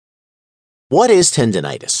What is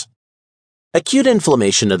tendonitis? Acute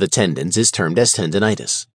inflammation of the tendons is termed as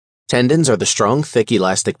tendonitis. Tendons are the strong, thick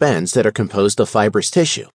elastic bands that are composed of fibrous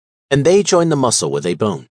tissue, and they join the muscle with a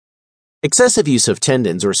bone. Excessive use of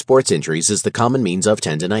tendons or sports injuries is the common means of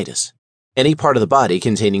tendonitis. Any part of the body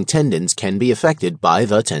containing tendons can be affected by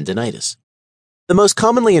the tendonitis. The most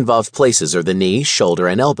commonly involved places are the knee, shoulder,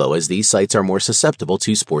 and elbow, as these sites are more susceptible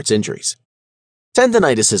to sports injuries.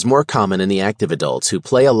 Tendonitis is more common in the active adults who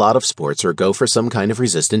play a lot of sports or go for some kind of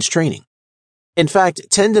resistance training. In fact,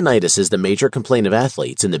 tendonitis is the major complaint of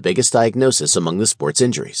athletes and the biggest diagnosis among the sports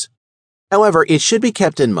injuries. However, it should be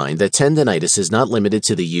kept in mind that tendonitis is not limited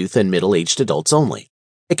to the youth and middle-aged adults only.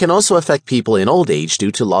 It can also affect people in old age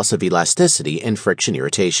due to loss of elasticity and friction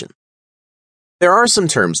irritation. There are some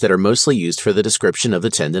terms that are mostly used for the description of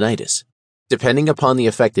the tendonitis. Depending upon the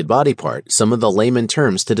affected body part, some of the layman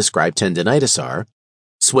terms to describe tendonitis are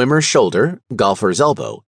swimmer's shoulder, golfer's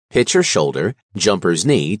elbow, pitcher's shoulder, jumper's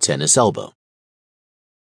knee, tennis elbow.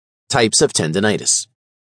 Types of tendonitis.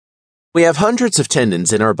 We have hundreds of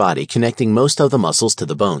tendons in our body connecting most of the muscles to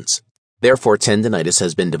the bones. Therefore, tendonitis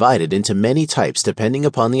has been divided into many types depending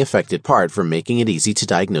upon the affected part for making it easy to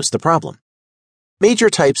diagnose the problem. Major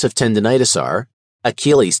types of tendonitis are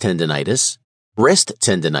Achilles tendonitis, wrist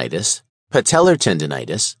tendonitis, patellar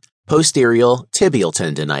tendonitis, posterior tibial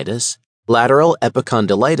tendonitis, lateral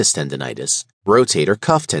epicondylitis tendonitis, rotator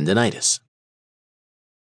cuff tendonitis.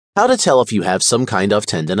 How to tell if you have some kind of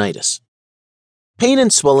tendonitis. Pain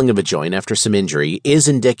and swelling of a joint after some injury is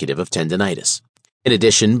indicative of tendonitis. In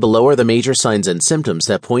addition, below are the major signs and symptoms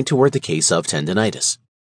that point toward the case of tendonitis.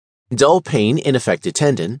 Dull pain in affected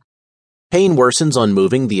tendon. Pain worsens on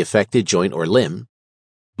moving the affected joint or limb.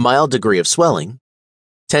 Mild degree of swelling.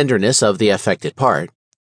 Tenderness of the affected part.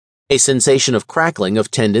 A sensation of crackling of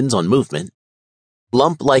tendons on movement.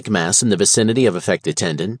 Lump-like mass in the vicinity of affected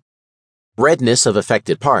tendon. Redness of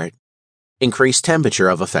affected part. Increased temperature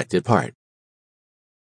of affected part.